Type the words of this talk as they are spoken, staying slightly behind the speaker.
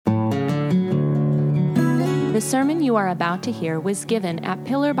The sermon you are about to hear was given at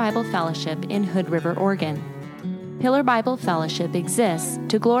Pillar Bible Fellowship in Hood River, Oregon. Pillar Bible Fellowship exists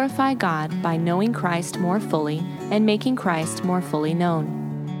to glorify God by knowing Christ more fully and making Christ more fully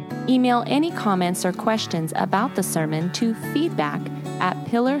known. Email any comments or questions about the sermon to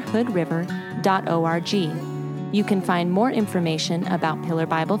feedback@pillarhoodriver.org. You can find more information about Pillar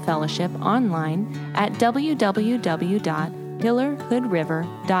Bible Fellowship online at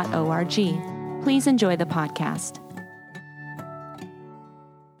www.pillarhoodriver.org. Please enjoy the podcast.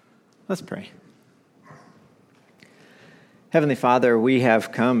 Let's pray. Heavenly Father, we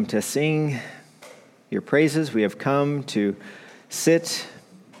have come to sing your praises. We have come to sit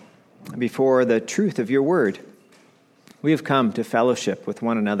before the truth of your word. We have come to fellowship with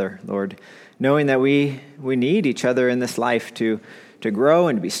one another, Lord, knowing that we need each other in this life to grow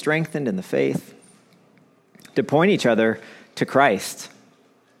and to be strengthened in the faith, to point each other to Christ.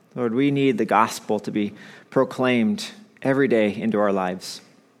 Lord, we need the gospel to be proclaimed every day into our lives.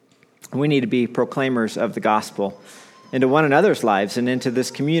 We need to be proclaimers of the gospel into one another's lives and into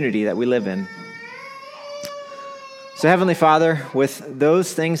this community that we live in. So, Heavenly Father, with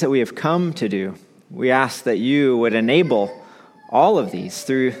those things that we have come to do, we ask that you would enable all of these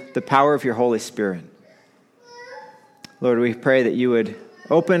through the power of your Holy Spirit. Lord, we pray that you would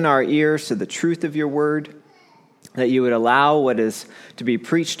open our ears to the truth of your word, that you would allow what is to be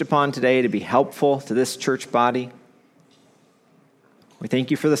preached upon today to be helpful to this church body. We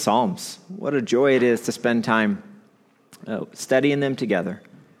thank you for the Psalms. What a joy it is to spend time studying them together.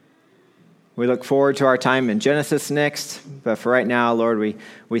 We look forward to our time in Genesis next, but for right now, Lord,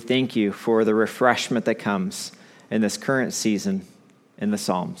 we thank you for the refreshment that comes in this current season in the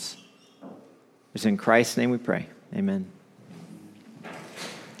Psalms. It's in Christ's name we pray. Amen.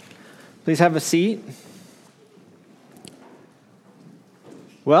 Please have a seat.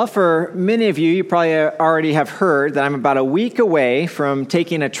 Well, for many of you, you probably already have heard that I'm about a week away from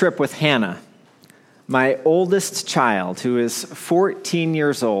taking a trip with Hannah, my oldest child, who is 14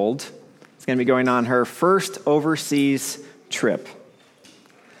 years old. Is going to be going on her first overseas trip.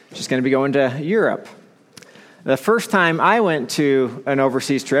 She's going to be going to Europe. The first time I went to an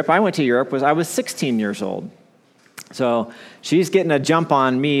overseas trip, I went to Europe, I was 16 years old. So she's getting a jump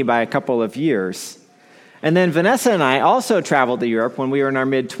on me by a couple of years. And then Vanessa and I also traveled to Europe when we were in our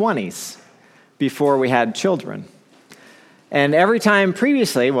mid-20s, before we had children. And every time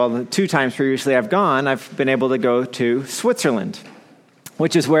previously, well, the 2 times previously I've gone, I've been able to go to Switzerland,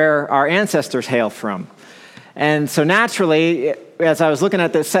 which is where our ancestors hail from. And so naturally, as I was looking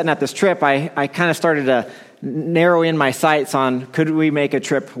at this, setting up this trip, I kind of started to narrow in my sights on, could we make a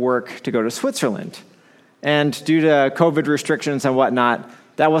trip work to go to Switzerland? And due to COVID restrictions and whatnot,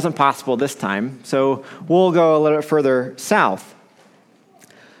 that wasn't possible this time, so we'll go a little bit further south.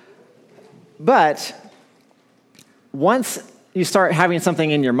 But once you start having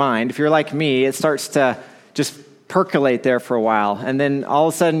something in your mind, if you're like me, it starts to just percolate there for a while, and then all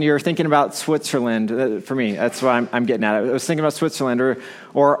of a sudden you're thinking about Switzerland. For me, that's what I'm getting at. I was thinking about Switzerland,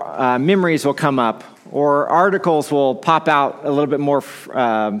 or memories will come up, or articles will pop out a little bit more.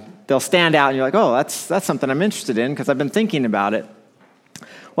 They'll stand out, and you're like, oh, that's something I'm interested in because I've been thinking about it.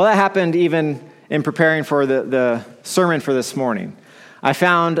 Well, that happened even in preparing for the sermon for this morning. I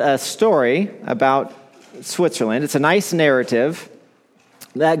found a story about Switzerland. It's a nice narrative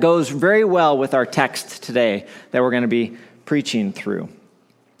that goes very well with our text today that we're going to be preaching through.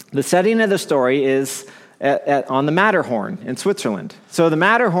 The setting of the story is on the Matterhorn in Switzerland. So the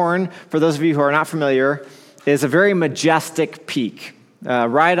Matterhorn, for those of you who are not familiar, is a very majestic peak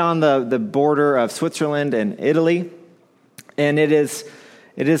right on the border of Switzerland and Italy. And it is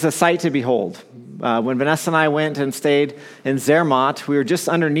a sight to behold. When Vanessa and I went and stayed in Zermatt, we were just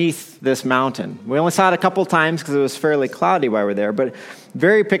underneath this mountain. We only saw it a couple times because it was fairly cloudy while we were there, but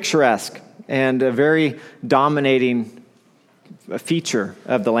very picturesque and a very dominating feature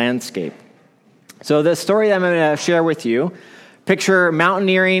of the landscape. So the story that I'm going to share with you, picture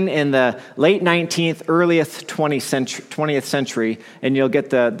mountaineering in the late 19th, earliest 20th century, and you'll get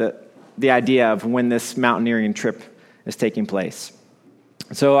the idea of when this mountaineering trip is taking place.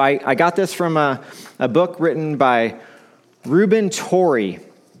 So I got this from a book written by Reuben Torrey,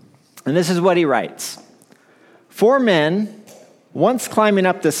 and this is what he writes. 4 men, once climbing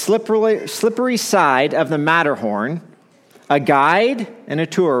up the slippery side of the Matterhorn, a guide and a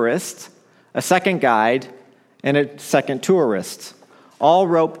tourist, a second guide, and a second tourist, all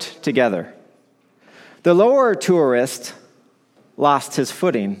roped together. The lower tourist lost his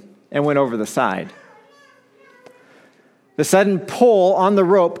footing and went over the side. The sudden pull on the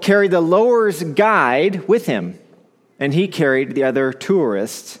rope carried the lower's guide with him, and he carried the other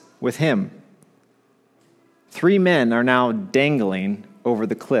tourists with him. 3 men are now dangling over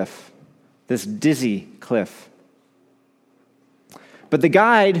the cliff, this dizzy cliff. But the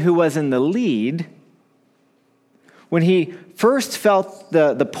guide who was in the lead, when he first felt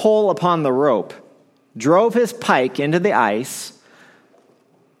the pull upon the rope, drove his pike into the ice.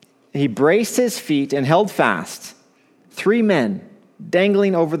 He braced his feet and held fast. 3 men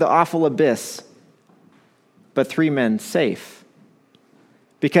dangling over the awful abyss, but 3 men safe,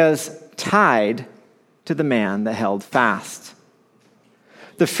 because tied to the man that held fast.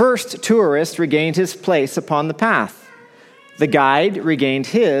 The first tourist regained his place upon the path. The guide regained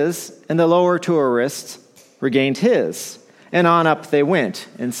his, and the lower tourist regained his, and on up they went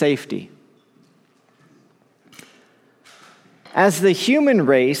in safety. As the human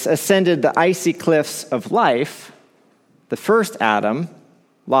race ascended the icy cliffs of life, the first Adam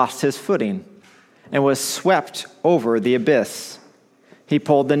lost his footing and was swept over the abyss. He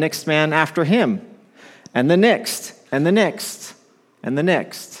pulled the next man after him, and the next, and the next, and the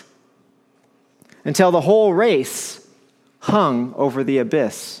next, until the whole race hung over the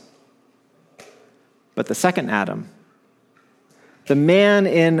abyss. But the second Adam, the man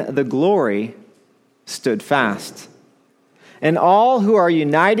in the glory, stood fast. And all who are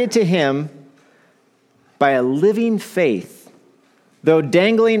united to him by a living faith, though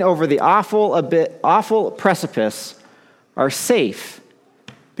dangling over the awful precipice, are safe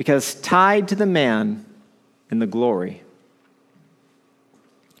because tied to the man in the glory.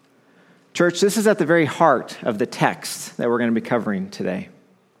 Church, this is at the very heart of the text that we're going to be covering today.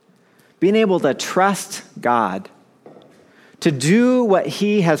 Being able to trust God, to do what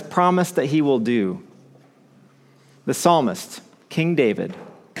he has promised that he will do. The psalmist, King David,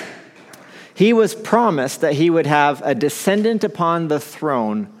 he was promised that he would have a descendant upon the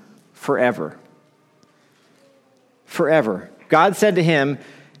throne forever. Forever. God said to him,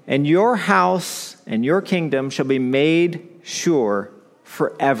 "And your house and your kingdom shall be made sure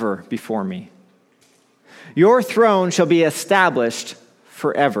forever before me. Your throne shall be established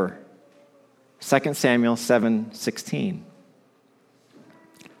forever." 2 Samuel 7:16.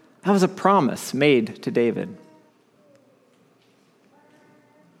 That was a promise made to David.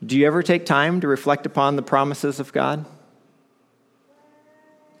 Do you ever take time to reflect upon the promises of God?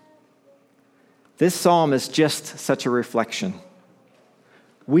 This psalm is just such a reflection.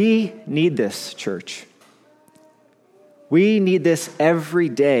 We need this, church. We need this every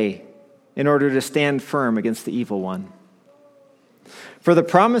day in order to stand firm against the evil one. For the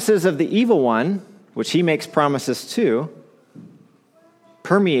promises of the evil one, which he makes promises to,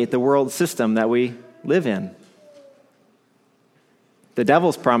 permeate the world system that we live in. The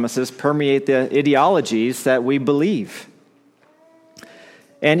devil's promises permeate the ideologies that we believe,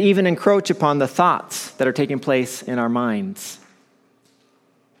 and even encroach upon the thoughts that are taking place in our minds.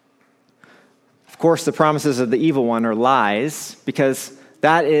 Of course, the promises of the evil one are lies, because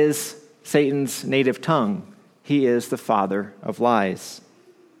that is Satan's native tongue. He is the father of lies.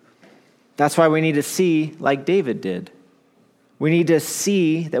 That's why we need to see like David did. We need to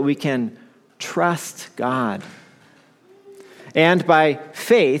see that we can trust God, and by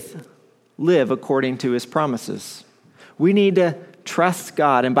faith, live according to his promises. We need to trust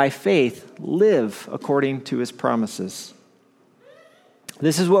God and by faith, live according to his promises.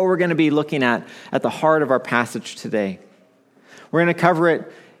 This is what we're going to be looking at the heart of our passage today. We're going to cover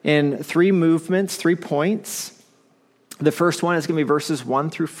it in 3 movements, 3 points. The first one is going to be verses 1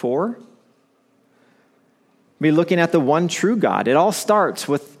 through 4. We'll be looking at the one true God. It all starts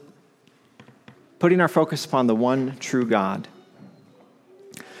with putting our focus upon the one true God.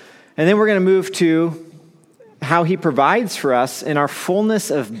 And then we're going to move to how he provides for us in our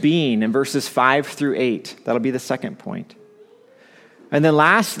fullness of being in verses 5 through 8. That'll be the second point. And then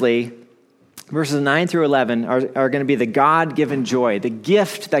lastly, verses 9 through 11 are going to be the God-given joy, the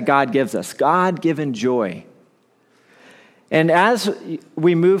gift that God gives us, God-given joy. And as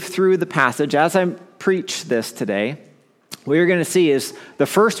we move through the passage, as I preach this today, what you're going to see is the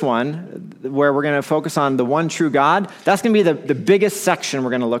first one, where we're going to focus on the one true God. That's going to be the biggest section we're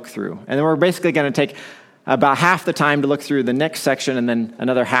going to look through. And then we're basically going to take about half the time to look through the next section and then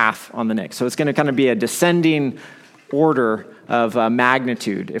another half on the next. So it's going to kind of be a descending order of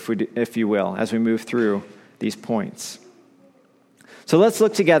magnitude, if you will, as we move through these points. So let's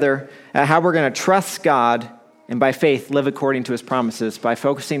look together at how we're going to trust God and by faith live according to his promises by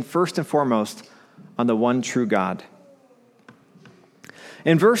focusing first and foremost on the one true God.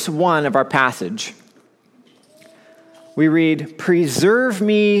 In verse 1 of our passage, we read, "Preserve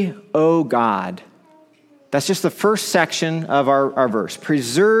me, O God." That's just the first section of our verse.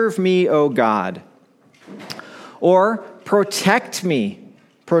 "Preserve me, O God." Or, protect me,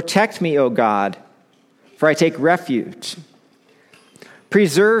 O God, for I take refuge.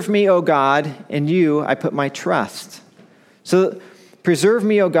 Preserve me, O God, in you I put my trust. So preserve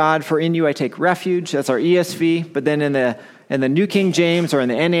me, O God, for in you I take refuge. That's our ESV, but then in the New King James or in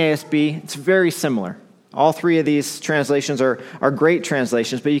the NASB, it's very similar. All three of these translations are great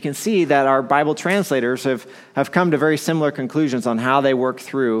translations, but you can see that our Bible translators have come to very similar conclusions on how they work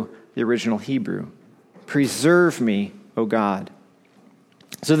through the original Hebrew. Preserve me, O God.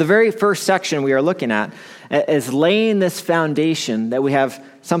 So the very first section we are looking at is laying this foundation that we have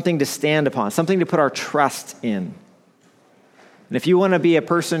something to stand upon, something to put our trust in. And if you want to be a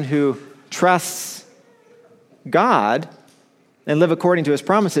person who trusts God and live according to his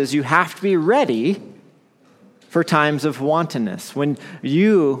promises, you have to be ready for times of wantonness, when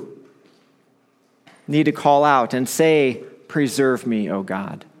you need to call out and say, preserve me, O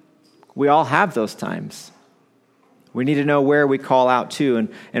God. We all have those times. We need to know where we call out to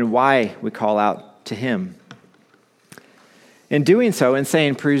and why we call out to him. In doing so, in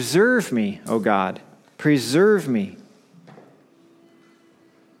saying, preserve me, O God, preserve me,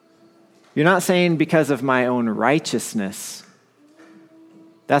 you're not saying because of my own righteousness.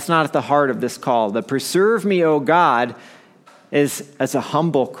 That's not at the heart of this call. The preserve me, O God, is as a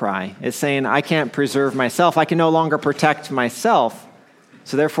humble cry. It's saying, I can't preserve myself. I can no longer protect myself.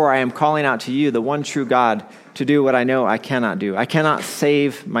 So therefore, I am calling out to you, the one true God, to do what I know I cannot do. I cannot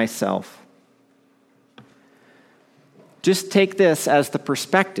save myself. Just take this as the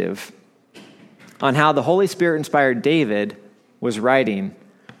perspective on how the Holy Spirit-inspired David was writing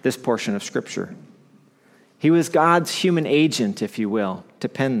this portion of Scripture. He was God's human agent, if you will, to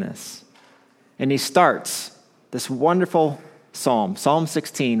pen this. And he starts this wonderful psalm, Psalm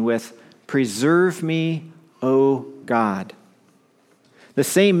 16, with, preserve me, O God. The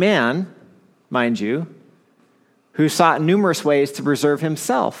same man, mind you, who sought numerous ways to preserve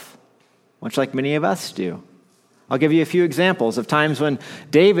himself, much like many of us do. I'll give you a few examples of times when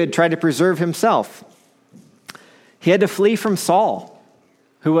David tried to preserve himself. He had to flee from Saul,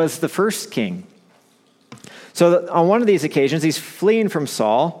 who was the first king. So on one of these occasions, he's fleeing from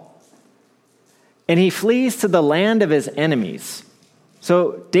Saul, and he flees to the land of his enemies.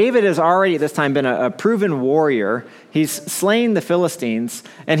 So David has already at this time been a proven warrior. He's slain the Philistines,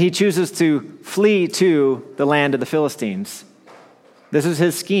 and he chooses to flee to the land of the Philistines. This is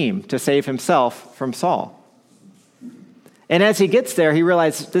his scheme to save himself from Saul. And as he gets there, he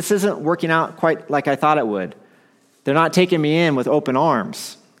realizes this isn't working out quite like I thought it would. They're not taking me in with open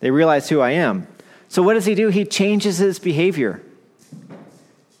arms. They realize who I am. So what does he do? He changes his behavior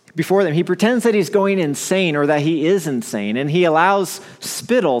before them. He pretends that he's going insane or that he is insane, and he allows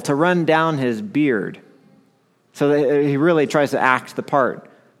spittle to run down his beard. So that he really tries to act the part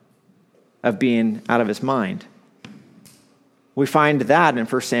of being out of his mind. We find that in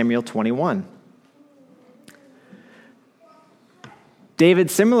 1 Samuel 21.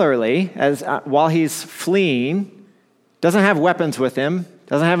 David similarly, while he's fleeing, doesn't have weapons with him,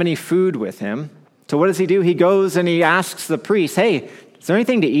 doesn't have any food with him. So what does he do? He goes and he asks the priest, hey, is there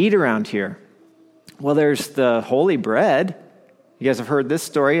anything to eat around here? Well, there's the holy bread. You guys have heard this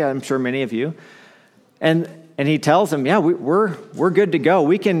story, I'm sure many of you. And he tells them, yeah, we're good to go.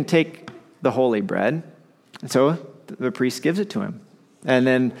 We can take the holy bread. And so the priest gives it to him. And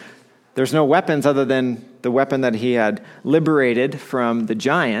then there's no weapons other than the weapon that he had liberated from the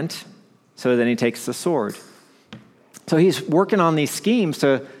giant. So then he takes the sword. So he's working on these schemes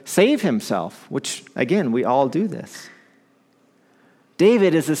to save himself, which, again, we all do this.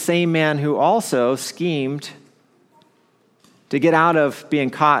 David is the same man who also schemed to get out of being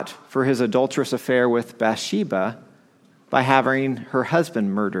caught for his adulterous affair with Bathsheba by having her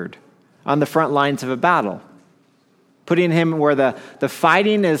husband murdered on the front lines of a battle, putting him where the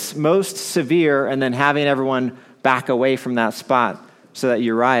fighting is most severe and then having everyone back away from that spot so that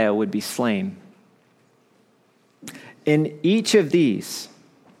Uriah would be slain. In each of these,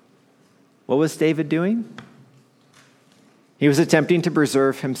 what was David doing? He was attempting to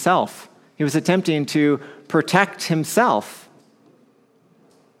preserve himself. He was attempting to protect himself.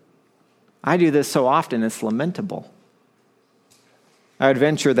 I do this so often, it's lamentable. I would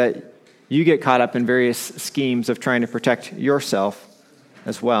venture that you get caught up in various schemes of trying to protect yourself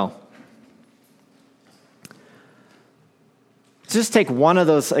as well. Just take one of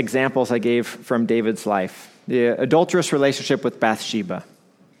those examples I gave from David's life, the adulterous relationship with Bathsheba.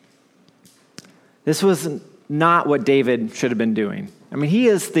 This was not what David should have been doing. I mean, he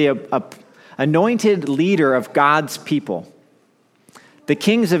is the anointed leader of God's people. The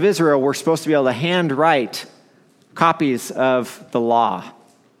kings of Israel were supposed to be able to handwrite copies of the law.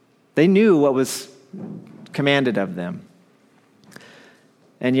 They knew what was commanded of them.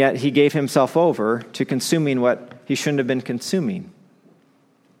 and yet he gave himself over to consuming what he shouldn't have been consuming.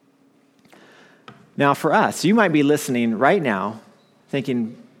 Now for us, you might be listening right now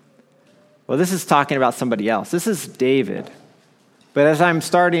thinking, well, this is talking about somebody else. This is David. But as I'm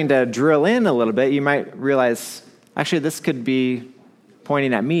starting to drill in a little bit, you might realize, actually, this could be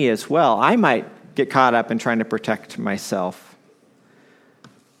pointing at me as well. I might get caught up in trying to protect myself.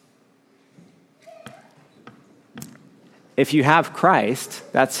 If you have Christ,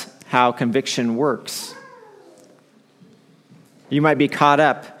 that's how conviction works. You might be caught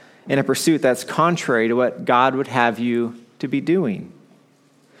up in a pursuit that's contrary to what God would have you to be doing.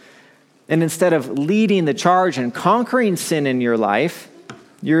 And instead of leading the charge and conquering sin in your life,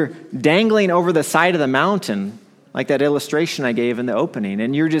 you're dangling over the side of the mountain, like that illustration I gave in the opening,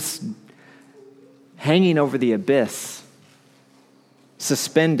 and you're just hanging over the abyss,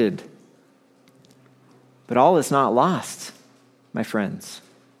 suspended. But all is not lost, my friends.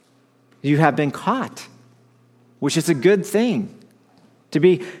 You have been caught, which is a good thing. To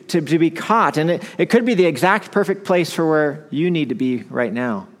be caught, and it could be the exact perfect place for where you need to be right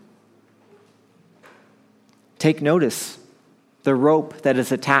now. Take notice, the rope that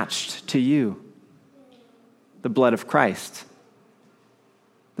is attached to you, the blood of Christ.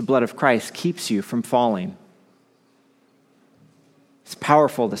 The blood of Christ keeps you from falling. It's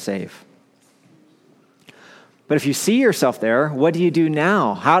powerful to save. But if you see yourself there, what do you do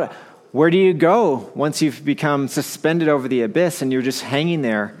now? Where do you go once you've become suspended over the abyss and you're just hanging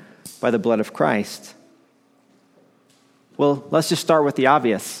there by the blood of Christ? Well, let's just start with the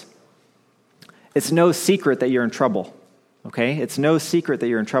obvious. It's no secret that you're in trouble, okay? It's no secret that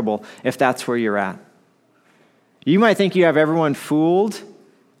you're in trouble if that's where you're at. You might think you have everyone fooled,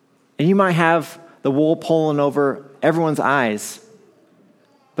 and you might have the wool pulling over everyone's eyes,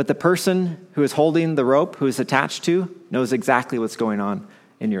 but the person who is holding the rope, who is attached to, knows exactly what's going on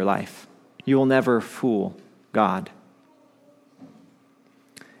in your life. You will never fool God.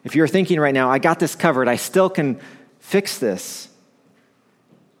 If you're thinking right now, I got this covered, I still can fix this.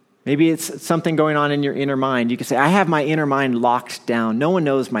 Maybe it's something going on in your inner mind. You can say, I have my inner mind locked down. No one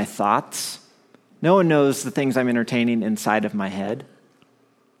knows my thoughts. No one knows the things I'm entertaining inside of my head.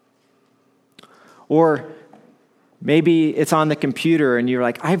 Or maybe it's on the computer and you're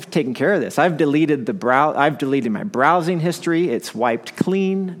like, I've taken care of this. I've deleted my browsing history. It's wiped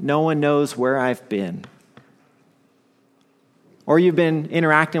clean. No one knows where I've been. Or you've been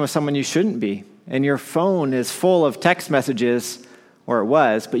interacting with someone you shouldn't be, and your phone is full of text messages, or it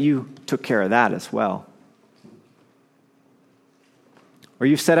was, but you took care of that as well. Or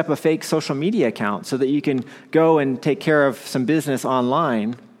you've set up a fake social media account so that you can go and take care of some business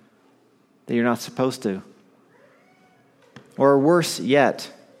online that you're not supposed to. Or worse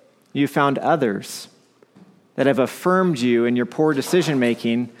yet, you found others that have affirmed you in your poor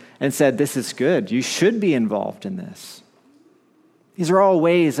decision-making and said, this is good. You should be involved in this. These are all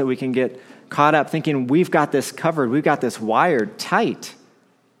ways that we can get caught up thinking we've got this covered, we've got this wired tight.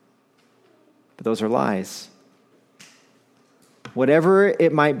 But those are lies. Whatever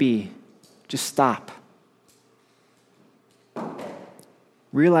it might be, just stop.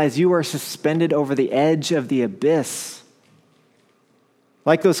 Realize you are suspended over the edge of the abyss,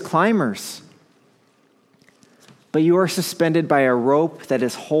 like those climbers. But you are suspended by a rope that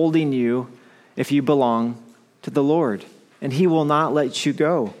is holding you if you belong to the Lord, and He will not let you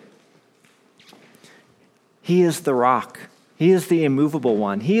go. He is the rock. He is the immovable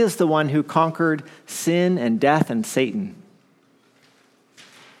one. He is the one who conquered sin and death and Satan.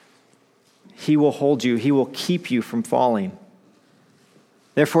 He will hold you. He will keep you from falling.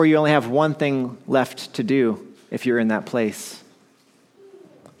 Therefore, you only have one thing left to do if you're in that place.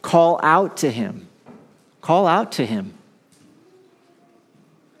 Call out to Him. Call out to Him.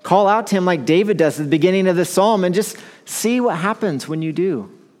 Call out to Him like David does at the beginning of the psalm, and just see what happens when you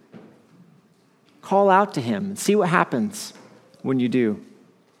do. Call out to Him and see what happens when you do.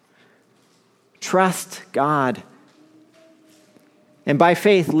 Trust God. And by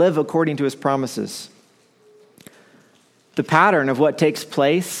faith, live according to His promises. The pattern of what takes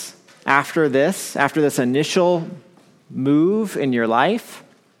place after this initial move in your life,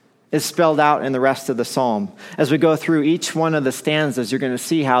 is spelled out in the rest of the psalm. As we go through each one of the stanzas, you're going to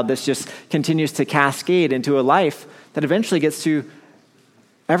see how this just continues to cascade into a life that eventually gets to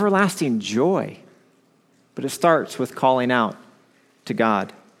everlasting joy. But it starts with calling out to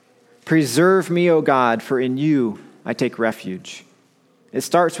God. Preserve me, O God, for in you I take refuge. It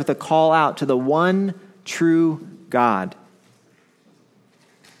starts with a call out to the one true God.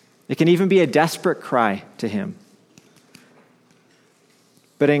 It can even be a desperate cry to Him.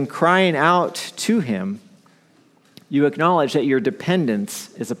 But in crying out to Him, you acknowledge that your dependence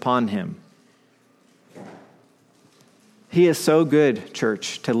is upon him. He is so good,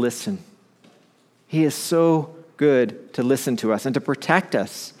 church, to listen. He is so good to listen to us and to protect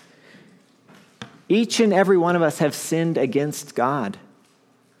us. Each and every one of us have sinned against God.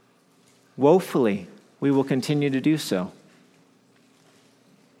 Woefully, we will continue to do so.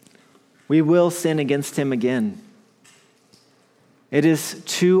 We will sin against him again. It is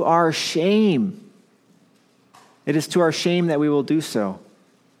to our shame. It is to our shame that we will do so.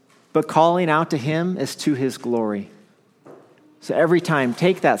 But calling out to him is to his glory. So every time,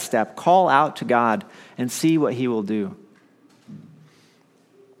 take that step, call out to God and see what he will do.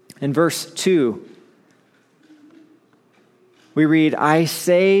 In verse 2, we read, I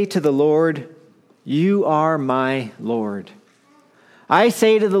say to the Lord, you are my Lord. I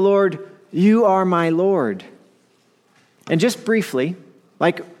say to the Lord, you are my Lord. And just briefly,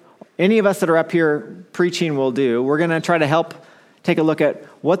 like any of us that are up here preaching will do, we're going to try to help take a look at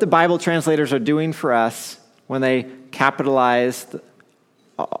what the Bible translators are doing for us when they capitalize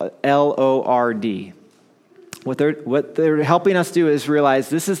L-O-R-D. What they're helping us do is realize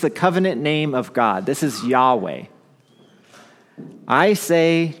this is the covenant name of God. This is Yahweh. I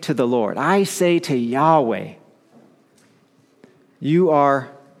say to the Lord, I say to Yahweh, you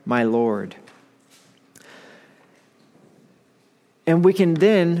are my Lord. And we can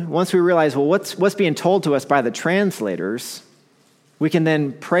then, once we realize, well, what's being told to us by the translators, we can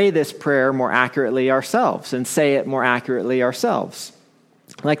then pray this prayer more accurately ourselves and say it more accurately ourselves,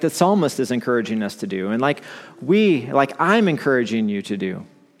 like the psalmist is encouraging us to do, and like I'm encouraging you to do.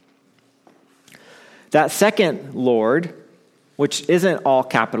 That second Lord, which isn't all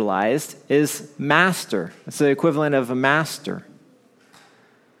capitalized, is master. It's the equivalent of a master.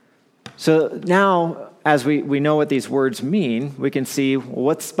 So now, as we know what these words mean, we can see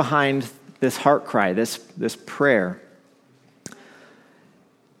what's behind this heart cry, this prayer.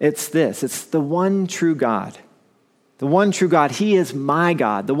 It's this. It's the one true God. The one true God, he is my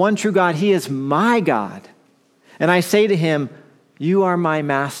God. The one true God, he is my God. And I say to him, you are my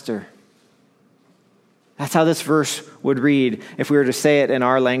master. That's how this verse would read if we were to say it in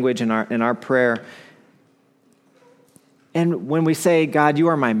our language, in our prayer. And when we say, God, you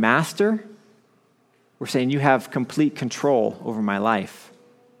are my master, we're saying you have complete control over my life.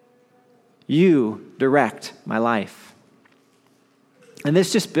 You direct my life. And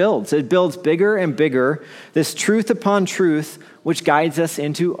this just builds. It builds bigger and bigger, this truth upon truth, which guides us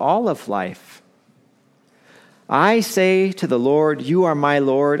into all of life. I say to the Lord, you are my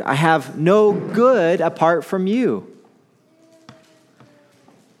Lord. I have no good apart from you.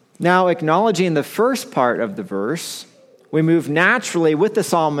 Now, acknowledging the first part of the verse, we move naturally with the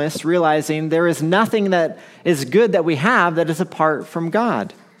psalmist, realizing there is nothing that is good that we have that is apart from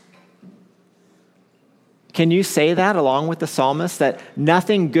God. Can you say that along with the psalmist, that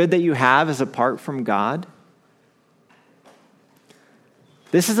nothing good that you have is apart from God?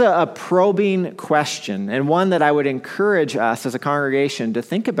 This is a probing question, and one that I would encourage us as a congregation to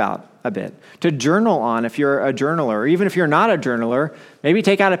think about a bit, to journal on if you're a journaler, or even if you're not a journaler, maybe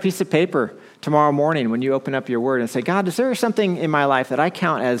take out a piece of paper tomorrow morning when you open up your word and say, God, is there something in my life that I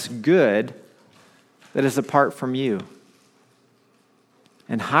count as good that is apart from you?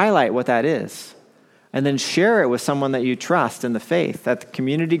 And highlight what that is. And then share it with someone that you trust in the faith, at the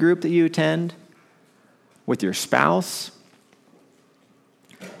community group that you attend, with your spouse.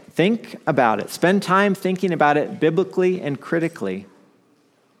 Think about it. Spend time thinking about it biblically and critically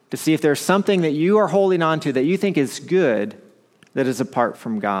to see if there's something that you are holding on to that you think is good that is apart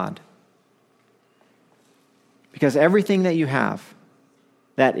from God. Because everything that you have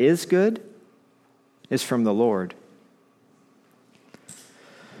that is good is from the Lord.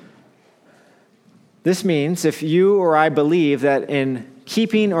 This means if you or I believe that in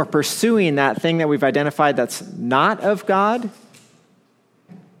keeping or pursuing that thing that we've identified that's not of God,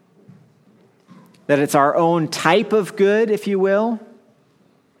 that it's our own type of good, if you will,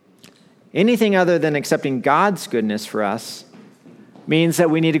 anything other than accepting God's goodness for us means that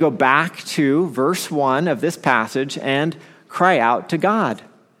we need to go back to verse 1 of this passage and cry out to God.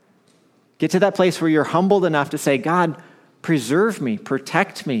 Get to that place where you're humbled enough to say, God, preserve me,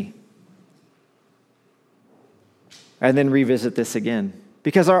 protect me. And then revisit this again.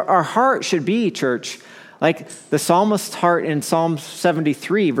 Because our heart should be, church, like the psalmist's heart in Psalm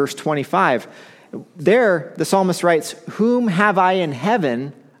 73, verse 25. There, the psalmist writes, whom have I in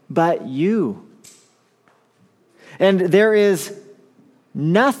heaven but you? And there is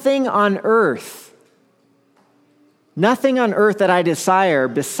nothing on earth that I desire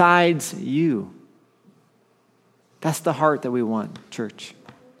besides you. That's the heart that we want, church.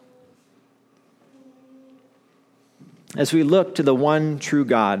 as we look to the one true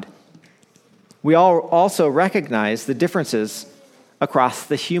God, we all also recognize the differences across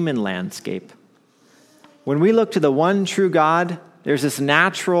the human landscape. When we look to the one true God, there's this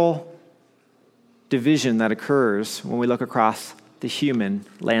natural division that occurs when we look across the human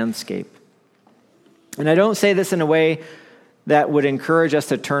landscape. And I don't say this in a way that would encourage us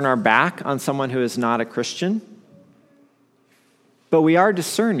to turn our back on someone who is not a Christian, but we are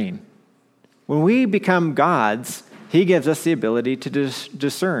discerning. When we become gods, he gives us the ability to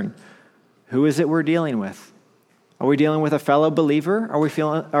discern who is it we're dealing with. Are we dealing with a fellow believer? Or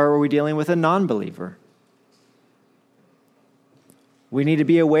are we dealing with a non-believer? We need to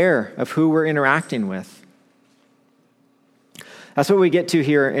be aware of who we're interacting with. That's what we get to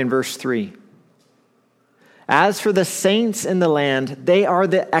here in verse 3. As for the saints in the land, they are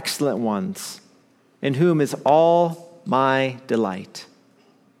the excellent ones, in whom is all my delight.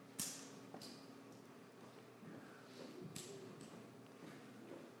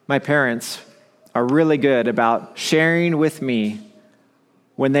 My parents are really good about sharing with me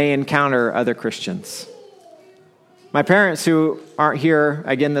when they encounter other Christians. My parents, who aren't here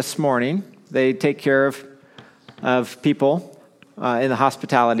again this morning, they take care of people in the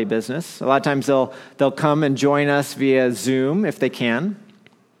hospitality business. A lot of times they'll come and join us via Zoom if they can.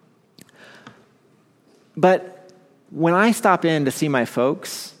 But when I stop in to see my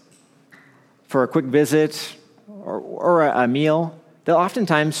folks for a quick visit or a meal, they'll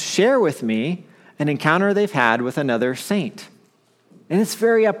oftentimes share with me an encounter they've had with another saint. And it's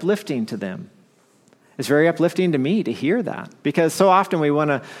very uplifting to them. It's very uplifting to me to hear that, because so often we want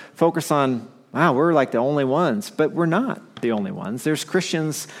to focus on, wow, we're like the only ones, but we're not the only ones. There's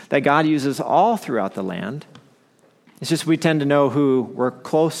Christians that God uses all throughout the land. It's just we tend to know who we're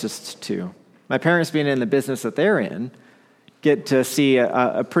closest to. My parents, being in the business that they're in, get to see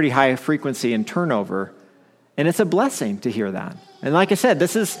a pretty high frequency and turnover, and it's a blessing to hear that. And like I said,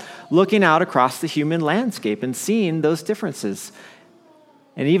 this is looking out across the human landscape and seeing those differences.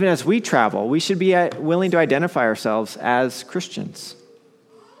 And even as we travel, we should be willing to identify ourselves as Christians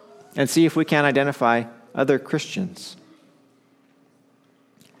and see if we can identify other Christians.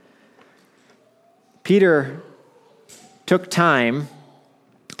 Peter took time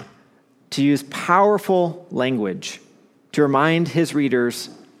to use powerful language to remind his readers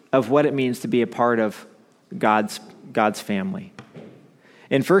of what it means to be a part of God's family.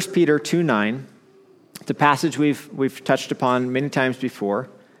 In 1 Peter 2:9, the passage we've touched upon many times before,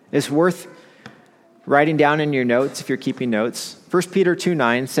 is worth writing down in your notes if you're keeping notes. 1 Peter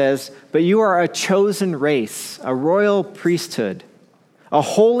 2:9 says, "But you are a chosen race, a royal priesthood, a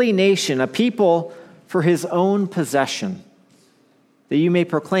holy nation, a people for his own possession, that you may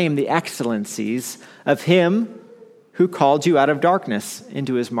proclaim the excellencies of him who called you out of darkness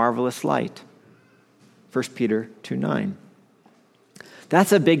into his marvelous light." 1 Peter 2:9.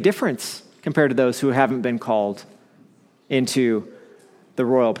 That's a big difference compared to those who haven't been called into the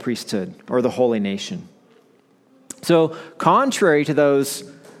royal priesthood or the holy nation. So, contrary to those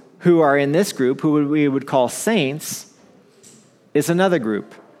who are in this group, who we would call saints, is another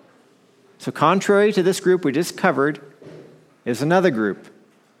group. So, contrary to this group we just covered, is another group.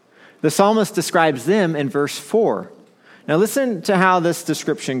 The psalmist describes them in verse 4. Now, listen to how this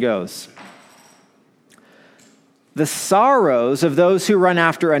description goes. "The sorrows of those who run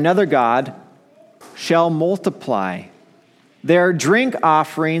after another god shall multiply. Their drink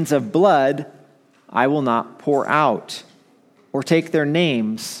offerings of blood I will not pour out, or take their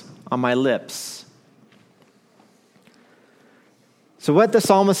names on my lips." So what the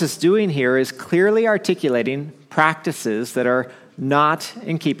psalmist is doing here is clearly articulating practices that are not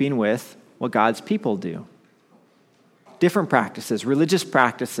in keeping with what God's people do. Different practices, religious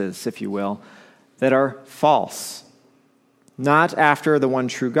practices, if you will, that are false. Not after the one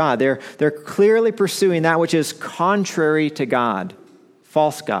true God. They're clearly pursuing that which is contrary to God,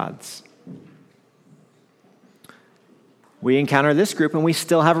 false gods. We encounter this group and we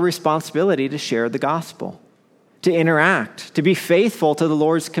still have a responsibility to share the gospel, to interact, to be faithful to the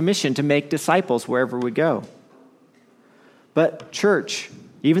Lord's commission to make disciples wherever we go. But church,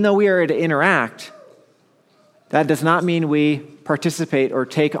 even though we are to interact, that does not mean we participate or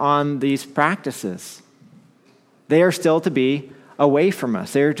take on these practices. They are still to be away from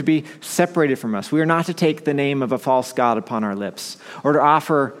us. They are to be separated from us. We are not to take the name of a false god upon our lips or to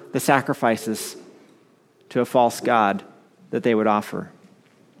offer the sacrifices to a false god that they would offer.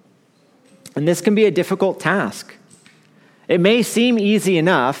 And this can be a difficult task. It may seem easy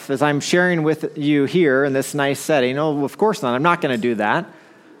enough, as I'm sharing with you here in this nice setting. Oh, of course not. I'm not going to do that.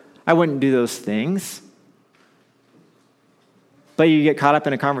 I wouldn't do those things. But you get caught up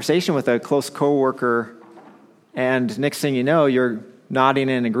in a conversation with a close coworker And next thing you know, you're nodding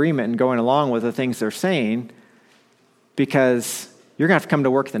in agreement and going along with the things they're saying, because you're going to have to come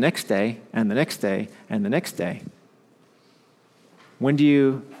to work the next day and the next day and the next day. When do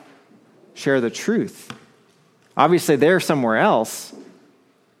you share the truth? Obviously, they're somewhere else.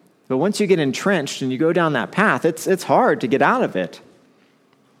 But once you get entrenched and you go down that path, it's hard to get out of it.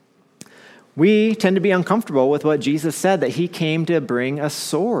 We tend to be uncomfortable with what Jesus said, that he came to bring a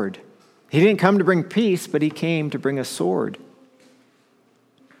sword. He didn't come to bring peace, but he came to bring a sword.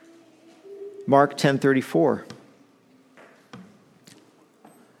 Mark 10:34.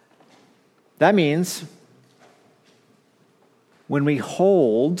 That means when we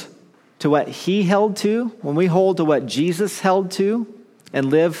hold to what he held to, when we hold to what Jesus held to and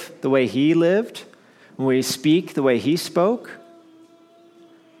live the way he lived, when we speak the way he spoke,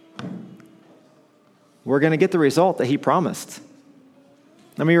 we're going to get the result that he promised.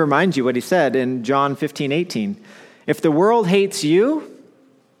 Let me remind you what he said in John 15:18. If the world hates you,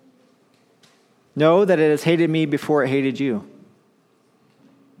 know that it has hated me before it hated you.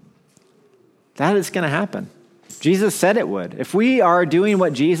 That is going to happen. Jesus said it would. If we are doing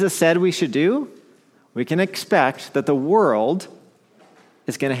what Jesus said we should do, we can expect that the world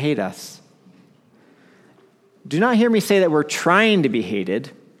is going to hate us. Do not hear me say that we're trying to be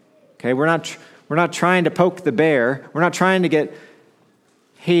hated. Okay, we're not trying to poke the bear. We're not trying to get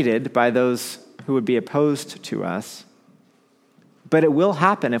hated by those who would be opposed to us. But it will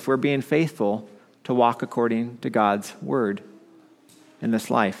happen if we're being faithful to walk according to God's word in this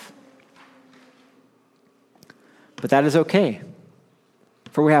life. But that is okay,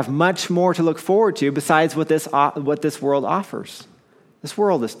 for we have much more to look forward to besides what this world offers. This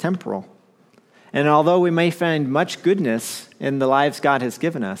world is temporal. And although we may find much goodness in the lives God has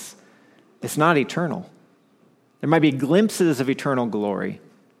given us, it's not eternal. There might be glimpses of eternal glory,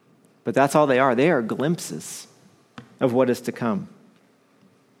 but that's all they are. They are glimpses of what is to come.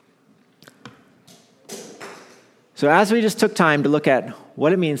 So as we just took time to look at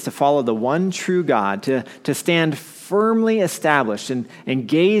what it means to follow the one true God, to stand firmly established and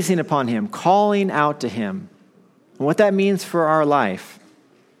gazing upon him, calling out to him, and what that means for our life,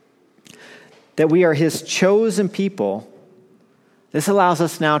 that we are his chosen people, this allows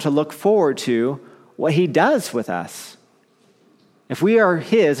us now to look forward to what he does with us. If we are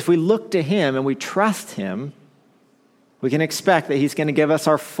his, if we look to him and we trust him, we can expect that he's going to give us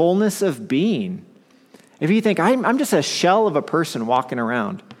our fullness of being. If you think, I'm just a shell of a person walking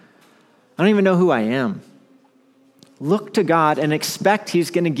around, I don't even know who I am, look to God and expect he's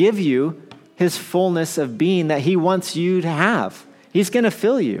going to give you his fullness of being that he wants you to have. He's going to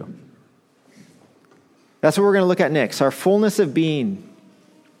fill you. That's what we're going to look at next, our fullness of being.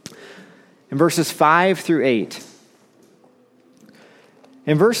 In verses 5 through 8.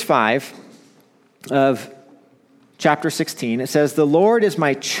 In verse 5 of chapter 16, it says, "The Lord is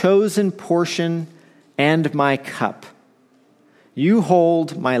my chosen portion and my cup. You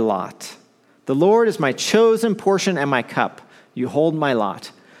hold my lot. The Lord is my chosen portion and my cup. You hold my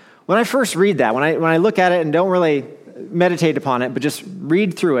lot." When I first read that, when I look at it and don't really meditate upon it, but just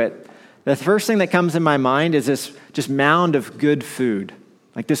read through it, the first thing that comes in my mind is this just mound of good food,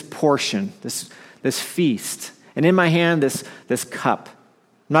 like this portion, this feast. And in my hand, this cup.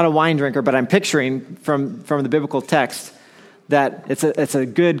 I'm not a wine drinker, but I'm picturing from the biblical text that it's a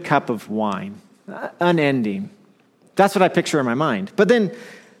good cup of wine, unending. That's what I picture in my mind. But then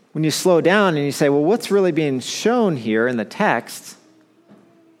when you slow down and you say, well, what's really being shown here in the text?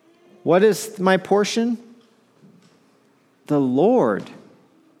 What is my portion? The Lord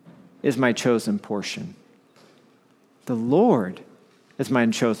is my chosen portion. The Lord is my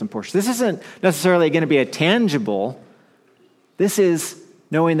chosen portion. This isn't necessarily going to be a tangible. This is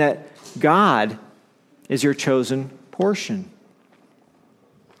knowing that God is your chosen portion.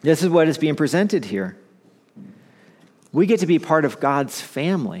 This is what is being presented here. We get to be part of God's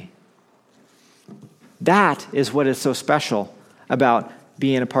family. That is what is so special about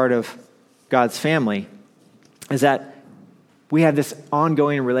being a part of God's family, is that we have this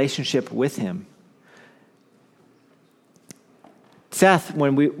ongoing relationship with him. Seth,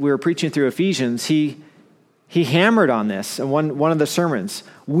 when we were preaching through Ephesians, he hammered on this in one of the sermons.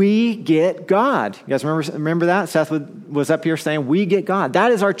 We get God. You guys remember that? Seth was up here saying, we get God.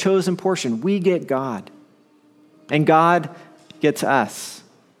 That is our chosen portion. We get God. And God gets us.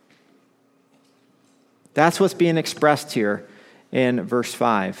 That's what's being expressed here in verse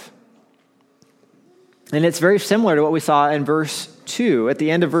 5. And it's very similar to what we saw in verse 2. At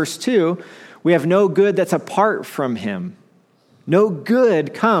the end of verse 2, we have no good that's apart from him. No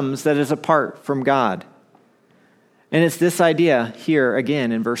good comes that is apart from God. And it's this idea here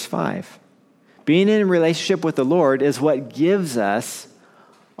again in verse 5. Being in a relationship with the Lord is what gives us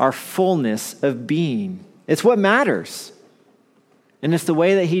our fullness of being. It's what matters. And it's the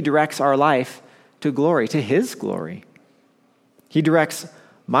way that he directs our life to glory, to his glory. He directs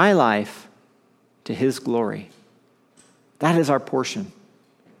my life to his glory. That is our portion.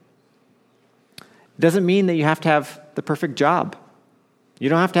 It doesn't mean that you have to have the perfect job. You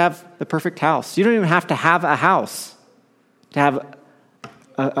don't have to have the perfect house. You don't even have to have a house to have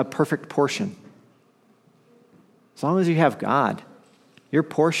a perfect portion. As long as you have God, your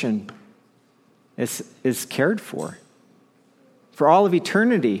portion is cared for. For all of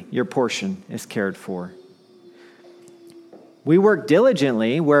eternity, your portion is cared for. We work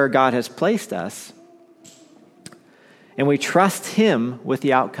diligently where God has placed us, and we trust him with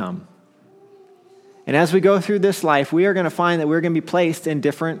the outcome. And as we go through this life, we are going to find that we're going to be placed in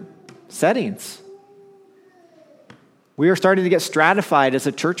different settings. We are starting to get stratified as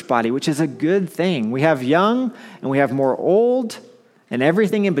a church body, which is a good thing. We have young and we have more old and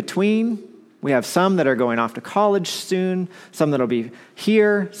everything in between. We have some that are going off to college soon, some that will be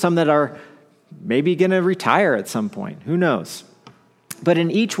here, some that are maybe going to retire at some point. Who knows? But in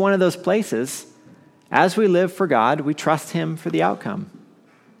each one of those places, as we live for God, we trust him for the outcome.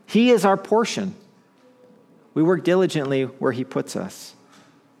 He is our portion. We work diligently where he puts us.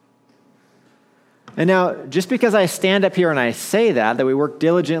 And now, just because I stand up here and I say that we work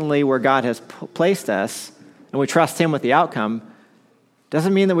diligently where God has placed us, and we trust him with the outcome,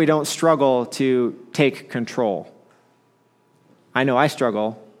 doesn't mean that we don't struggle to take control. I know I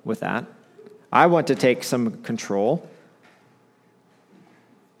struggle with that. I want to take some control.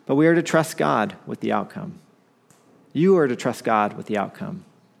 But we are to trust God with the outcome. You are to trust God with the outcome.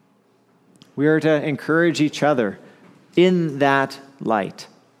 We are to encourage each other in that light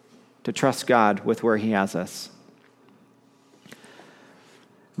to trust God with where he has us.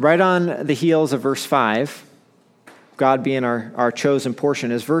 Right on the heels of verse 5, God being our chosen portion,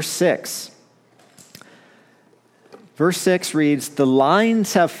 is verse 6. Verse 6 reads, "The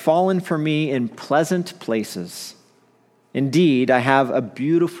lines have fallen for me in pleasant places. Indeed, I have a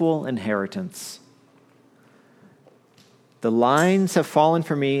beautiful inheritance." The lines have fallen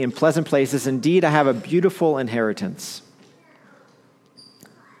for me in pleasant places. Indeed, I have a beautiful inheritance.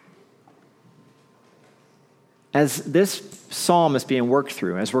 As this psalm is being worked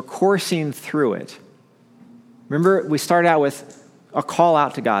through, as we're coursing through it, remember we start out with a call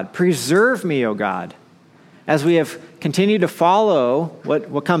out to God. Preserve me, O God. As we have continued to follow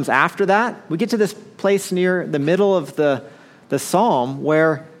what comes after that, we get to this place near the middle of the psalm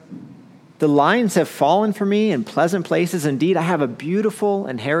where the lines have fallen for me in pleasant places. Indeed, I have a beautiful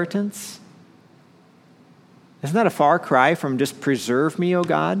inheritance. Isn't that a far cry from just preserve me, O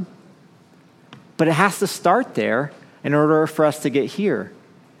God? But it has to start there in order for us to get here.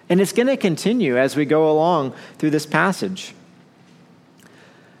 And it's going to continue as we go along through this passage.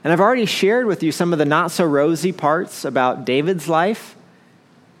 And I've already shared with you some of the not-so-rosy parts about David's life.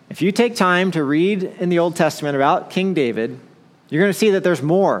 If you take time to read in the Old Testament about King David, you're going to see that there's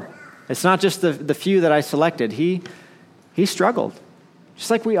more. It's not just the few that I selected. He struggled, just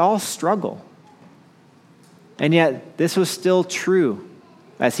like we all struggle. And yet, this was still true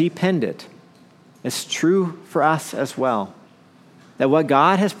as he penned it. It's true for us as well. That what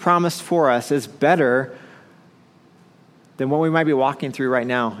God has promised for us is better than what we might be walking through right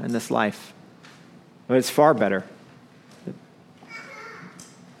now in this life. But it's far better.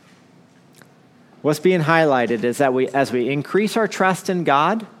 What's being highlighted is that as we increase our trust in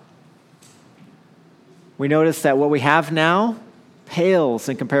God, we notice that what we have now pales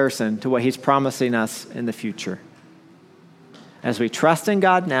in comparison to what he's promising us in the future. As we trust in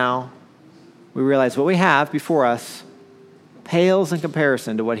God now, we realize what we have before us pales in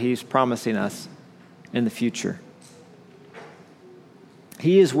comparison to what he's promising us in the future.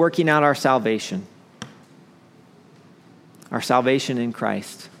 He is working out our salvation in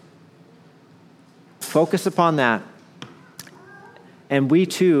Christ. Focus upon that. And we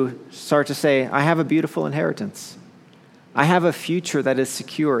too start to say, I have a beautiful inheritance. I have a future that is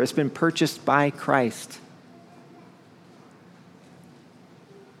secure. It's been purchased by Christ.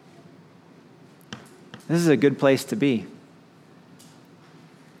 This is a good place to be.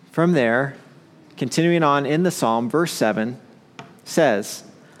 From there, continuing on in the psalm, verse 7 says,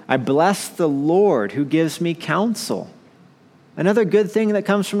 I bless the Lord who gives me counsel. Another good thing that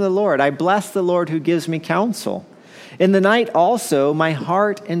comes from the Lord. I bless the Lord who gives me counsel. In the night also, my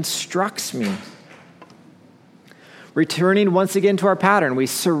heart instructs me. Returning once again to our pattern, we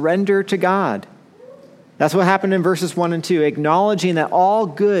surrender to God. That's what happened in verses 1 and 2, acknowledging that all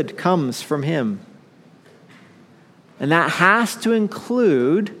good comes from him. And that has to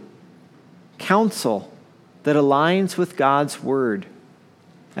include counsel that aligns with God's word,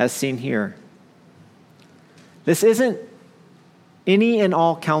 as seen here. This isn't any and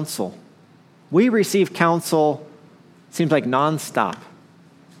all counsel. We receive counsel, seems like nonstop.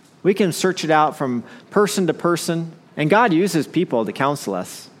 We can search it out from person to person, and God uses people to counsel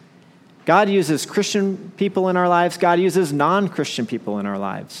us. God uses Christian people in our lives. God uses non-Christian people in our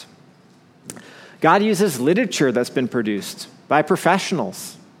lives. God uses literature that's been produced by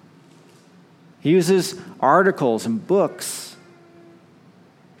professionals. He uses articles and books.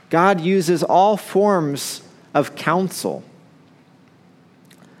 God uses all forms of counsel.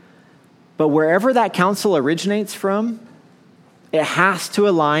 But wherever that counsel originates from, it has to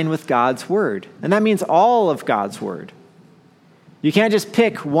align with God's word. And that means all of God's word. You can't just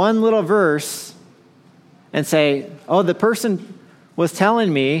pick one little verse and say, oh, the person was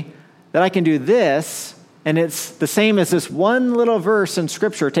telling me that I can do this, and it's the same as this one little verse in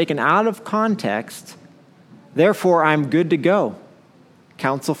Scripture taken out of context. Therefore, I'm good to go.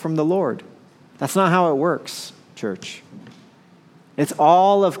 Counsel from the Lord. That's not how it works, church. It's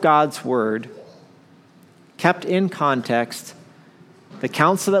all of God's word, kept in context. The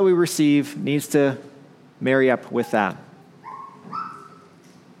counsel that we receive needs to marry up with that.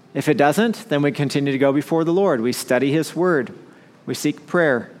 If it doesn't, then we continue to go before the Lord. We study his word. We seek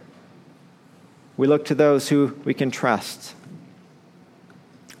prayer. We look to those who we can trust.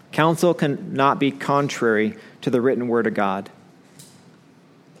 Counsel cannot be contrary to the written word of God.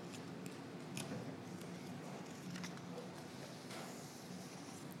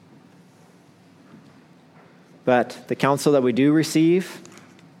 But the counsel that we do receive,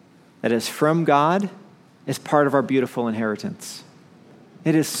 that is from God, is part of our beautiful inheritance.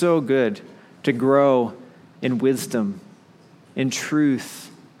 It is so good to grow in wisdom, in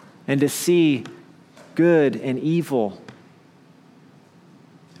truth, and to see good and evil.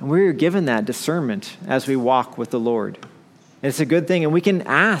 And we're given that discernment as we walk with the Lord. It's a good thing, and we can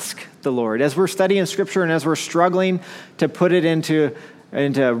ask the Lord. As we're studying Scripture and as we're struggling to put it into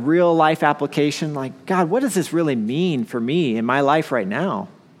real life application, like, God, what does this really mean for me in my life right now?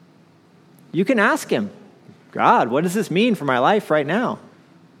 You can ask him, God, what does this mean for my life right now?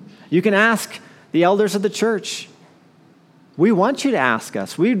 You can ask the elders of the church. We want you to ask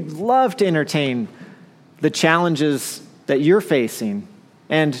us. We'd love to entertain the challenges that you're facing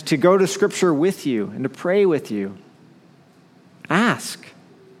and to go to Scripture with you and to pray with you. Ask.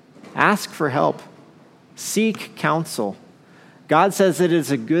 Ask for help. Seek counsel. God says it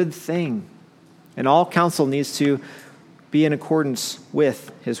is a good thing, and all counsel needs to be in accordance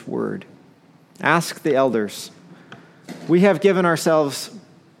with his word. Ask the elders. We have given ourselves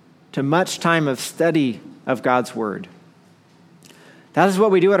to much time of study of God's word. That is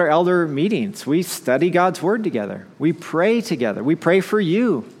what we do at our elder meetings. We study God's word together. We pray together. We pray for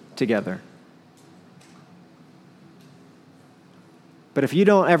you together. But if you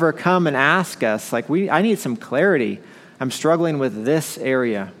don't ever come and ask us, like, I need some clarity. I'm struggling with this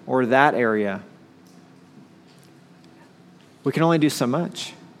area or that area. We can only do so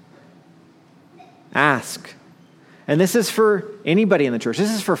much. Ask. And this is for anybody in the church.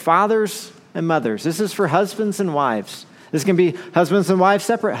 This is for fathers and mothers. This is for husbands and wives. This can be husbands and wives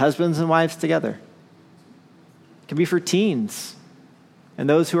separate, husbands and wives together. It can be for teens and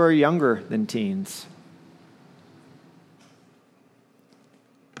those who are younger than teens.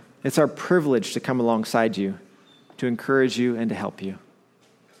 It's our privilege to come alongside you, to encourage you and to help you.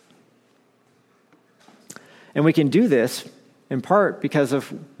 And we can do this in part because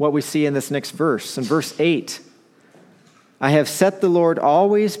of what we see in this next verse. In verse 8, I have set the Lord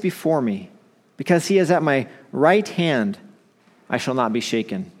always before me. Because he is at my right hand, I shall not be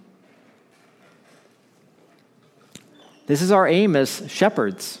shaken. This is our aim as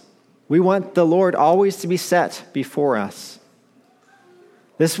shepherds. We want the Lord always to be set before us.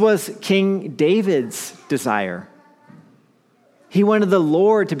 This was King David's desire. He wanted the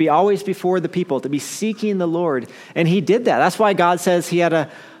Lord to be always before the people, to be seeking the Lord. And he did that. That's why God says he had a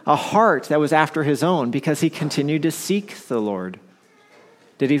heart that was after his own, because he continued to seek the Lord.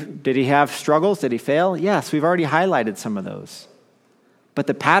 Did he have struggles? Did he fail? Yes, we've already highlighted some of those. But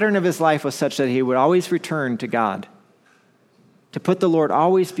the pattern of his life was such that he would always return to God, to put the Lord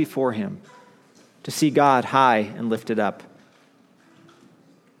always before him, to see God high and lifted up.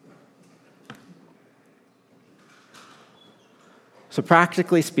 So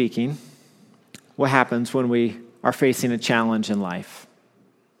practically speaking, what happens when we are facing a challenge in life?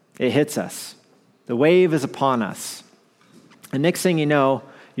 It hits us. The wave is upon us. And next thing you know,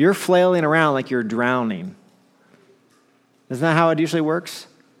 you're flailing around like you're drowning. Isn't that how it usually works?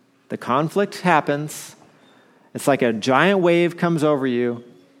 The conflict happens. It's like a giant wave comes over you,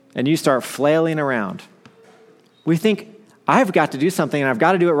 and you start flailing around. We think, I've got to do something and I've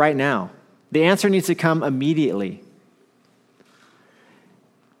got to do it right now. The answer needs to come immediately.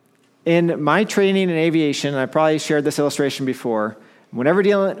 In my training in aviation, I probably shared this illustration before, whenever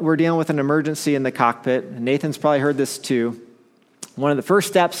we're dealing with an emergency in the cockpit, and Nathan's probably heard this too, one of the first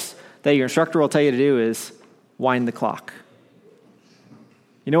steps that your instructor will tell you to do is wind the clock.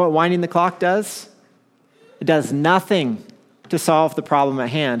 You know what winding the clock does? It does nothing to solve the problem at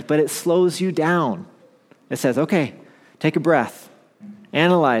hand, but it slows you down. It says, okay, take a breath.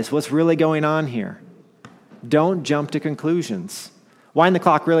 Analyze what's really going on here. Don't jump to conclusions. Wind the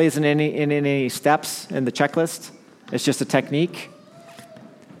clock really isn't in any steps in the checklist. It's just a technique.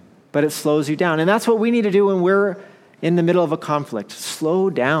 But it slows you down. And that's what we need to do when we're in the middle of a conflict. Slow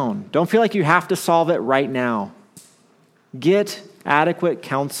down. Don't feel like you have to solve it right now. Get adequate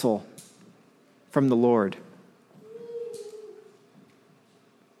counsel from the Lord.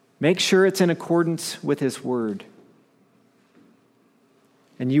 Make sure it's in accordance with His word.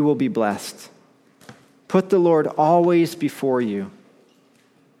 And you will be blessed. Put the Lord always before you.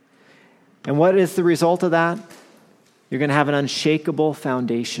 And what is the result of that? You're going to have an unshakable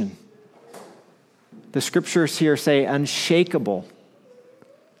foundation. The scriptures here say unshakable.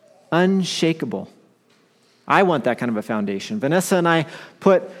 Unshakable. I want that kind of a foundation. Vanessa and I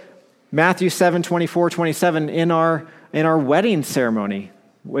put Matthew 7:24-27 in our wedding ceremony.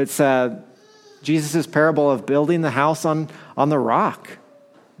 It's Jesus' parable of building the house on the rock.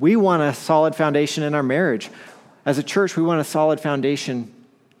 We want a solid foundation in our marriage. As a church, we want a solid foundation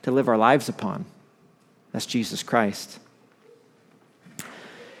to live our lives upon. That's Jesus Christ.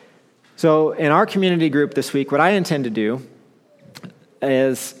 So in our community group this week, what I intend to do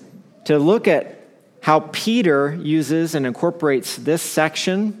is to look at how Peter uses and incorporates this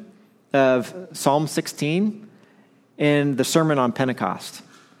section of Psalm 16 in the Sermon on Pentecost.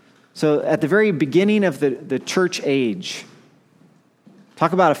 So at the very beginning of the church age,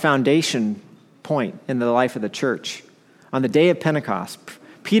 talk about a foundation point in the life of the church. On the day of Pentecost,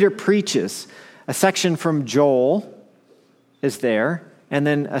 Peter preaches. A section from Joel is there, and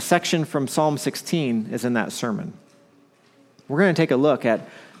then a section from Psalm 16 is in that sermon. We're going to take a look at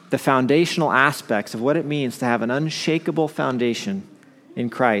the foundational aspects of what it means to have an unshakable foundation in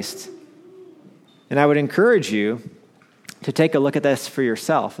Christ. And I would encourage you to take a look at this for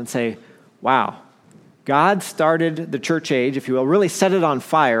yourself and say, wow, God started the church age, if you will, really set it on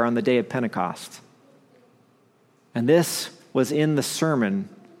fire on the day of Pentecost. And this was in the sermon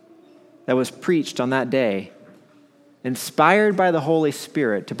that was preached on that day, inspired by the Holy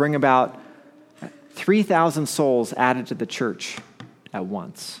Spirit to bring about 3,000 souls added to the church at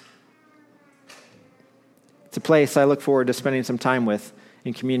once. It's a place I look forward to spending some time with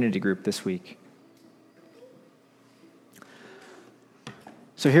in community group this week.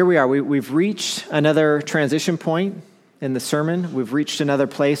 So here we are. We've reached another transition point in the sermon. We've reached another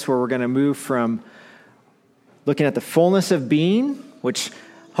place where we're going to move from looking at the fullness of being, which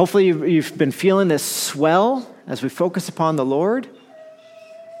hopefully you've been feeling this swell as we focus upon the Lord.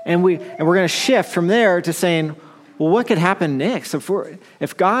 And we're going to shift from there to saying, well, what could happen next?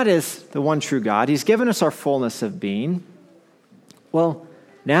 If God is the one true God, He's given us our fullness of being. Well,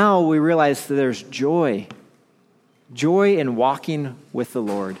 now we realize that there's joy in walking with the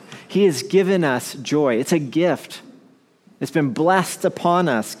Lord. He has given us joy. It's a gift. It's been blessed upon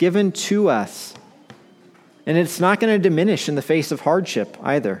us, given to us. And it's not going to diminish in the face of hardship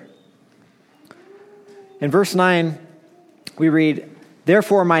either. In verse 9, we read,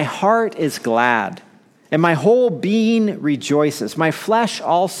 "Therefore my heart is glad, and my whole being rejoices. My flesh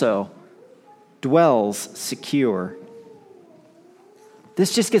also dwells secure."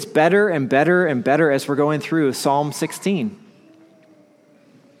 This just gets better and better and better as we're going through Psalm 16.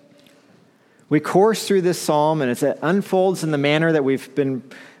 We course through this psalm, and as it unfolds in the manner that we've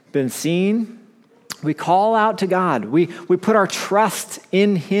been seeing, we call out to God. We put our trust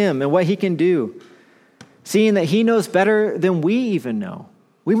in Him and what He can do, seeing that He knows better than we even know.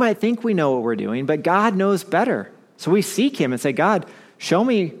 We might think we know what we're doing, but God knows better. So we seek Him and say, God, show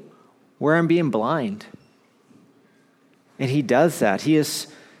me where I'm being blind. And He does that. He is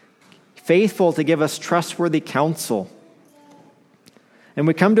faithful to give us trustworthy counsel. And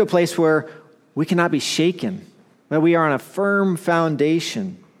we come to a place where we cannot be shaken, that we are on a firm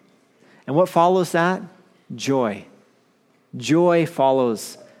foundation. And what follows that? Joy. Joy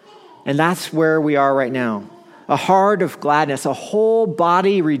follows. And that's where we are right now. A heart of gladness, a whole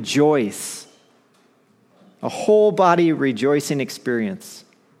body rejoice. A whole body rejoicing experience.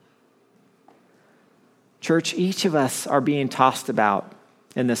 Church, each of us are being tossed about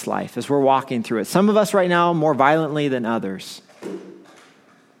in this life as we're walking through it. Some of us right now more violently than others.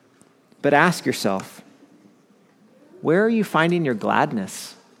 But ask yourself, where are you finding your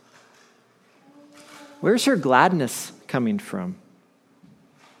gladness? Where's your gladness coming from?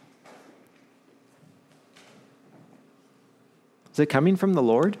 Is it coming from the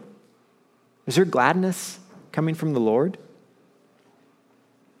Lord? Is your gladness coming from the Lord?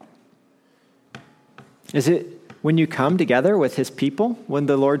 Is it when you come together with his people, when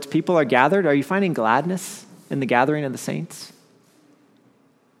the Lord's people are gathered, are you finding gladness in the gathering of the saints?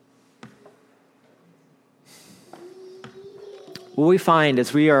 What we find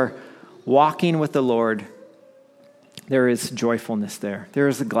as we are walking with the Lord, there is joyfulness there. There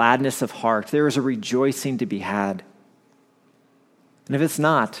is a gladness of heart. There is a rejoicing to be had. And if it's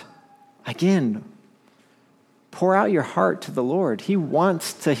not, again, pour out your heart to the Lord. He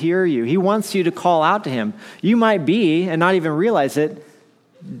wants to hear you. He wants you to call out to him. You might be, and not even realize it,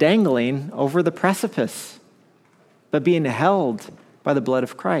 dangling over the precipice, but being held by the blood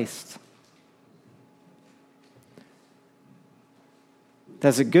of Christ.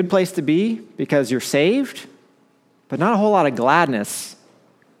 That's a good place to be because you're saved, but not a whole lot of gladness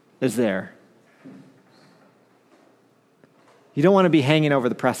is there. You don't want to be hanging over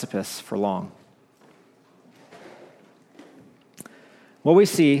the precipice for long. What we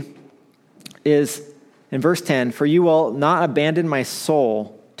see is in verse 10, "For you will not abandon my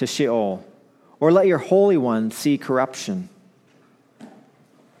soul to Sheol, or let your Holy One see corruption."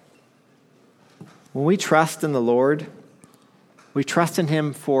 When we trust in the Lord, we trust in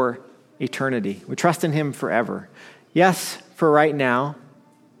him for eternity. We trust in him forever. Yes, for right now,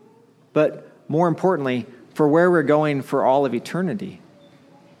 but more importantly, for where we're going for all of eternity.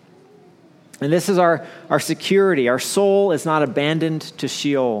 And this is our security. Our soul is not abandoned to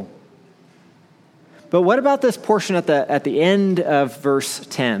Sheol. But what about this portion at the end of verse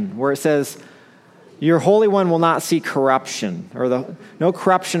 10, where it says, "Your Holy One will not see corruption," or no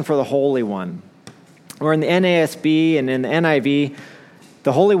corruption for the Holy One. Or in the NASB and in the NIV,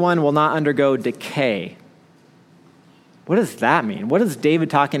 "The Holy One will not undergo decay." What does that mean? What is David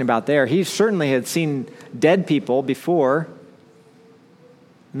talking about there? He certainly had seen dead people before,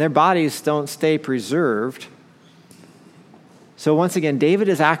 and their bodies don't stay preserved. So once again, David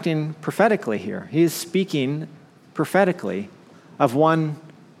is acting prophetically here. He is speaking prophetically of one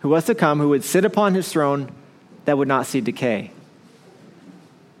who was to come, who would sit upon his throne that would not see decay.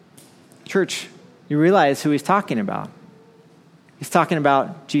 Church, you realize who he's talking about. He's talking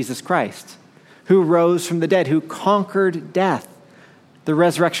about Jesus Christ, who rose from the dead, who conquered death, the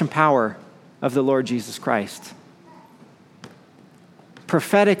resurrection power of the Lord Jesus Christ.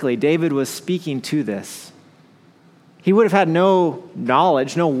 Prophetically, David was speaking to this. He would have had no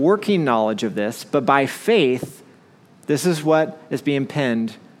knowledge, no working knowledge of this, but by faith, this is what is being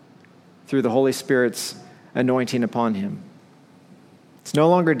penned through the Holy Spirit's anointing upon him. It's no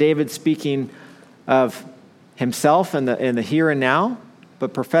longer David speaking of himself in the here and now,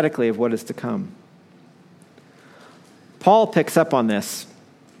 but prophetically of what is to come. Paul picks up on this.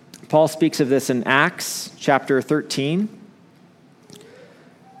 Paul speaks of this in Acts chapter 13.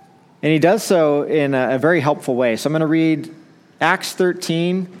 And he does so in a very helpful way. So I'm going to read Acts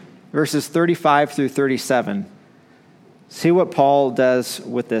 13, verses 35 through 37. See what Paul does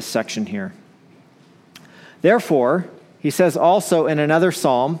with this section here. "Therefore," he says also in another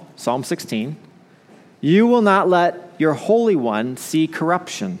psalm, Psalm 16, "You will not let your Holy One see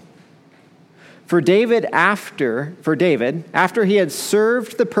corruption. For David, after he had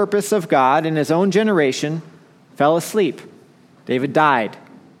served the purpose of God in his own generation, fell asleep." David died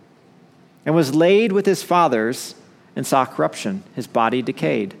and was laid with his fathers and saw corruption. His body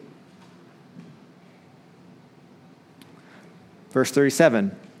decayed. Verse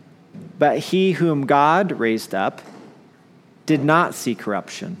 37, "But he whom God raised up did not see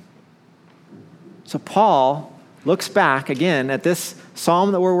corruption." So Paul looks back again at this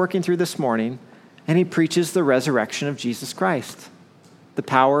psalm that we're working through this morning, and he preaches the resurrection of Jesus Christ, the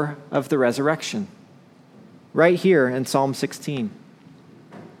power of the resurrection, right here in Psalm 16.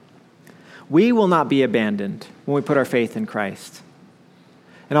 We will not be abandoned when we put our faith in Christ.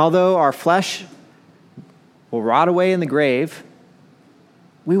 And although our flesh will rot away in the grave,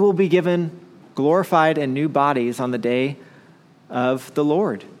 we will be given glorified and new bodies on the day of the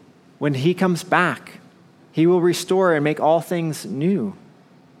Lord. When he comes back, he will restore and make all things new.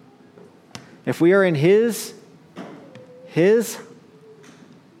 If we are in his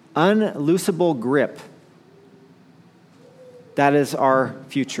unloosable grip, that is our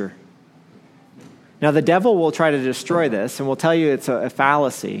future. Now, the devil will try to destroy this, and will tell you it's a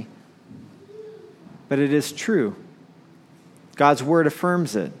fallacy, but it is true. God's word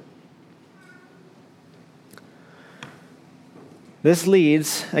affirms it. This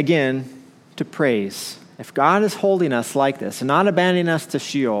leads, again, to praise. If God is holding us like this and not abandoning us to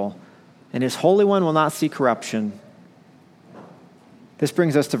Sheol, and his Holy One will not see corruption, this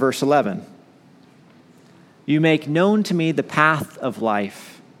brings us to verse 11. You make known to me the path of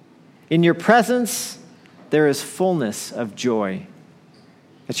life. In your presence there is fullness of joy.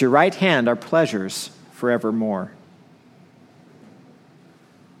 At your right hand are pleasures forevermore.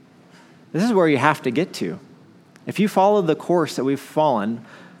 This is where you have to get to. If you follow the course that we've fallen,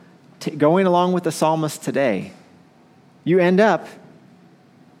 going along with the psalmist today, you end up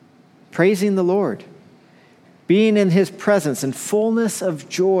praising the Lord, being in his presence in fullness of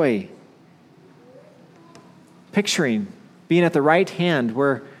joy, picturing being at the right hand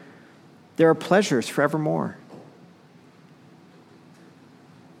where there are pleasures forevermore.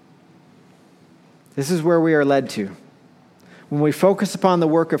 This is where we are led to. When we focus upon the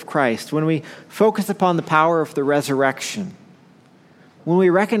work of Christ, when we focus upon the power of the resurrection, when we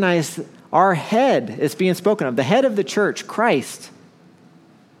recognize our head is being spoken of, the head of the church, Christ,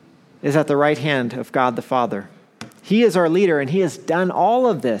 is at the right hand of God the Father. He is our leader, and he has done all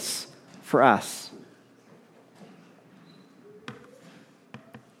of this for us.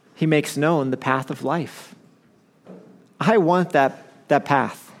 He makes known the path of life. I want that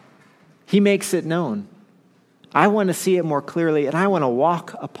path. He makes it known. I want to see it more clearly, and I want to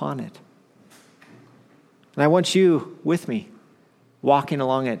walk upon it. And I want you with me, walking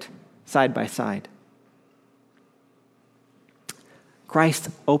along it side by side. Christ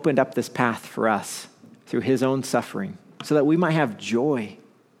opened up this path for us through his own suffering so that we might have joy,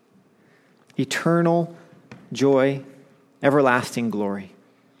 eternal joy, everlasting glory.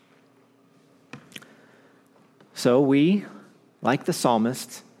 So we, like the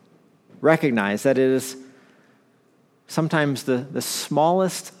psalmist, recognize that it is sometimes the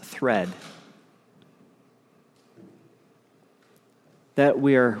smallest thread that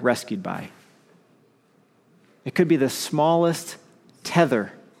we are rescued by. It could be the smallest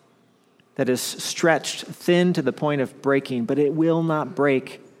tether that is stretched thin to the point of breaking, but it will not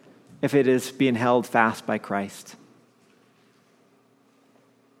break if it is being held fast by Christ.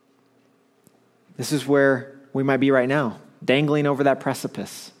 This is where we might be right now, dangling over that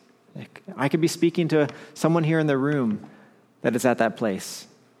precipice. I could be speaking to someone here in the room that is at that place.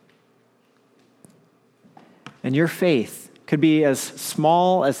 And your faith could be as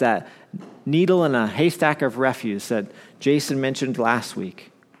small as that needle in a haystack of refuse that Jason mentioned last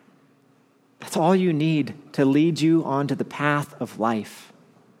week. That's all you need to lead you onto the path of life.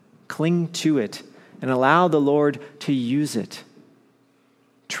 Cling to it and allow the Lord to use it.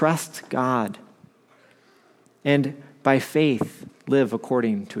 Trust God. And by faith, live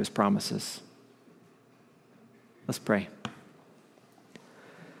according to his promises. Let's pray.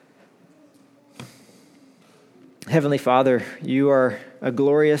 Heavenly Father, you are a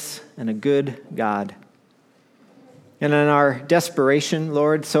glorious and a good God. And in our desperation,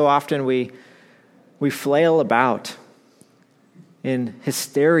 Lord, so often we flail about in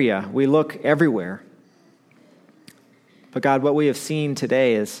hysteria. We look everywhere. But God, what we have seen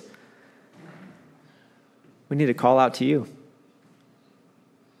today is we need to call out to you.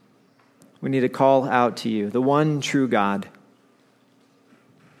 We need to call out to you, the one true God.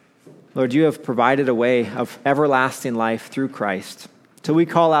 Lord, you have provided a way of everlasting life through Christ. So we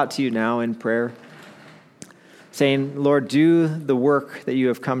call out to you now in prayer, saying, Lord, do the work that you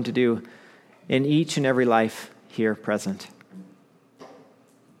have come to do in each and every life here present.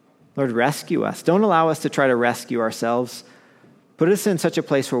 Lord, rescue us. Don't allow us to try to rescue ourselves. Put us in such a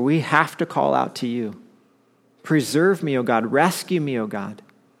place where we have to call out to you. Preserve me, O God. Rescue me, O God.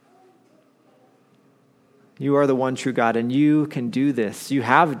 You are the one true God, and you can do this. You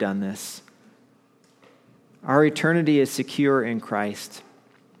have done this. Our eternity is secure in Christ.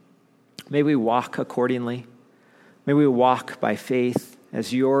 May we walk accordingly. May we walk by faith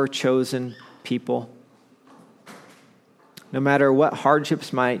as your chosen people. No matter what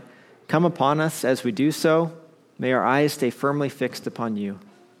hardships might come upon us as we do so, may our eyes stay firmly fixed upon you.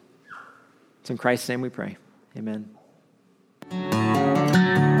 It's in Christ's name we pray. Amen.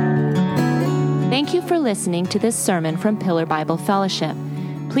 Thank you for listening to this sermon from Pillar Bible Fellowship.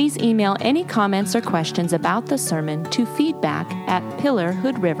 Please email any comments or questions about the sermon to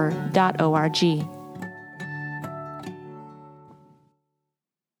feedback@pillarhoodriver.org.